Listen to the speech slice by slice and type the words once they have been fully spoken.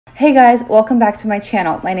Hey guys, welcome back to my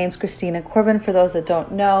channel. My name is Kristina Korban for those that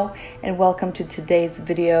don't know, and welcome to today's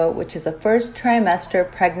video, which is a first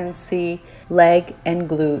trimester pregnancy leg and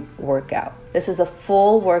glute workout. This is a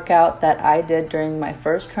full workout that I did during my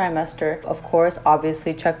first trimester. Of course,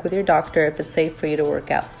 obviously check with your doctor if it's safe for you to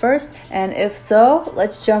work out first, and if so,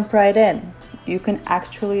 let's jump right in. You can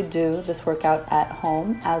actually do this workout at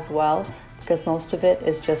home as well, because most of it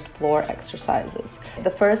is just floor exercises. The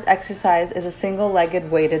first exercise is a single-legged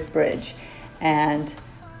weighted bridge, and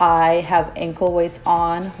I have ankle weights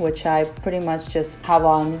on, which I pretty much just have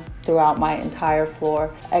on throughout my entire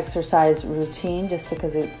floor exercise routine, just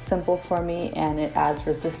because it's simple for me and it adds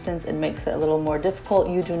resistance and makes it a little more difficult.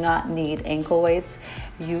 You do not need ankle weights.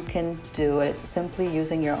 You can do it simply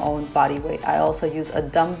using your own body weight. I also use a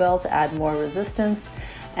dumbbell to add more resistance,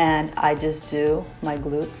 and I just do my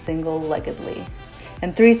glutes single-leggedly.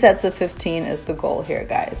 And 3 sets of 15 is the goal here,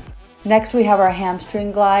 guys. Next, we have our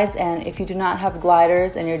hamstring glides, and if you do not have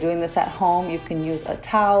gliders and you're doing this at home, you can use a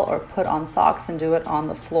towel or put on socks and do it on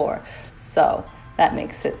the floor. So that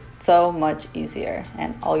makes it so much easier.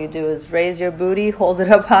 And all you do is raise your booty, hold it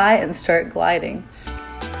up high, and start gliding.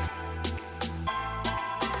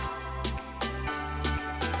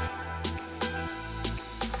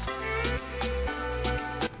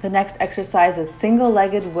 The next exercise is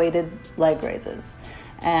single-legged weighted leg raises.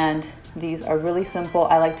 And these are really simple.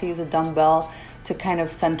 I like to use a dumbbell to kind of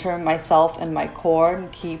center myself and my core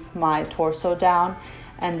and keep my torso down.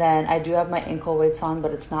 And then I do have my ankle weights on,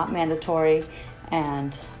 but it's not mandatory.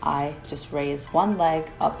 And I just raise one leg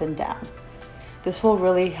up and down. This will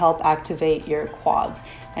really help activate your quads.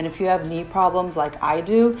 And if you have knee problems like I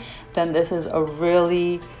do, then this is a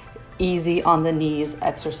really easy on the knees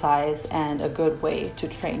exercise and a good way to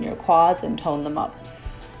train your quads and tone them up.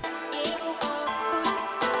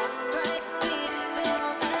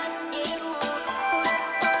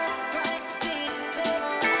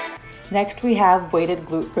 Next, we have weighted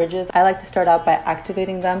glute bridges. I like to start out by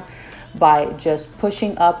activating them by just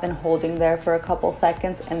pushing up and holding there for a couple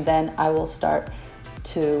seconds, and then I will start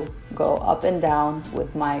to go up and down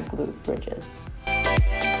with my glute bridges.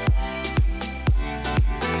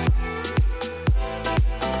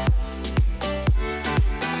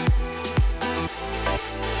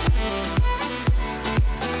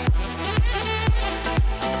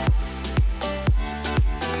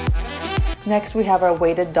 Next, we have our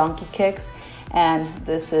weighted donkey kicks, and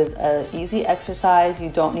this is an easy exercise. You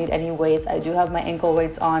don't need any weights. I do have my ankle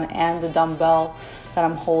weights on and the dumbbell that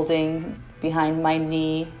I'm holding behind my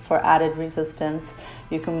knee for added resistance.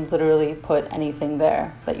 You can literally put anything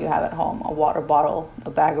there that you have at home, a water bottle, a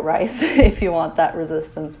bag of rice, if you want that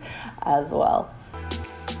resistance as well.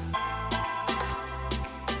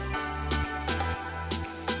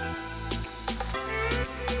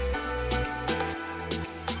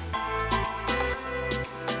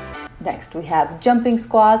 Next, we have jumping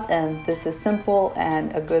squats, and this is simple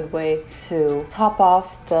and a good way to top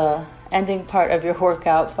off the ending part of your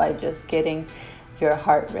workout by just getting your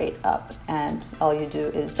heart rate up. And all you do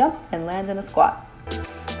is jump and land in a squat.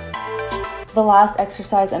 The last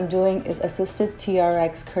exercise I'm doing is assisted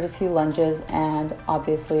TRX courtesy lunges, and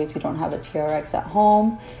obviously if you don't have a TRX at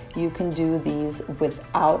home, you can do these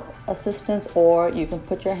without assistance, or you can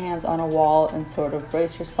put your hands on a wall and sort of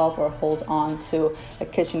brace yourself or hold on to a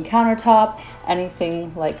kitchen countertop,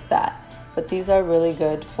 anything like that. But these are really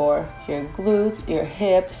good for your glutes, your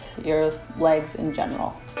hips, your legs in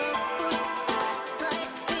general.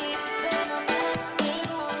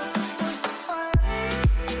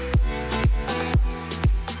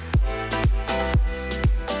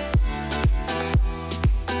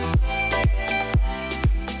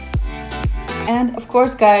 And of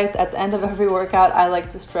course, guys, at the end of every workout, I like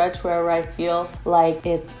to stretch wherever I feel like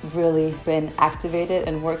it's really been activated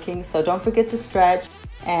and working. So don't forget to stretch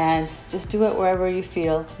and just do it wherever you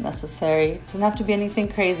feel necessary. It doesn't have to be anything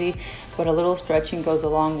crazy, but a little stretching goes a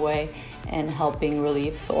long way in helping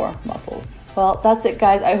relieve sore muscles. Well, that's it,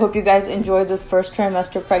 guys. I hope you guys enjoyed this first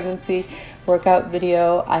trimester pregnancy workout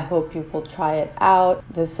video. I hope you will try it out.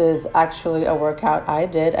 This is actually a workout I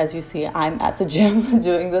did. As you see, I'm at the gym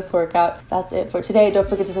doing this workout. That's it for today. Don't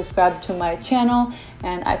forget to subscribe to my channel,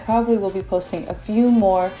 and I probably will be posting a few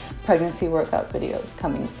more pregnancy workout videos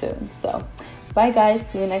coming soon. So bye, guys.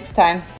 See you next time.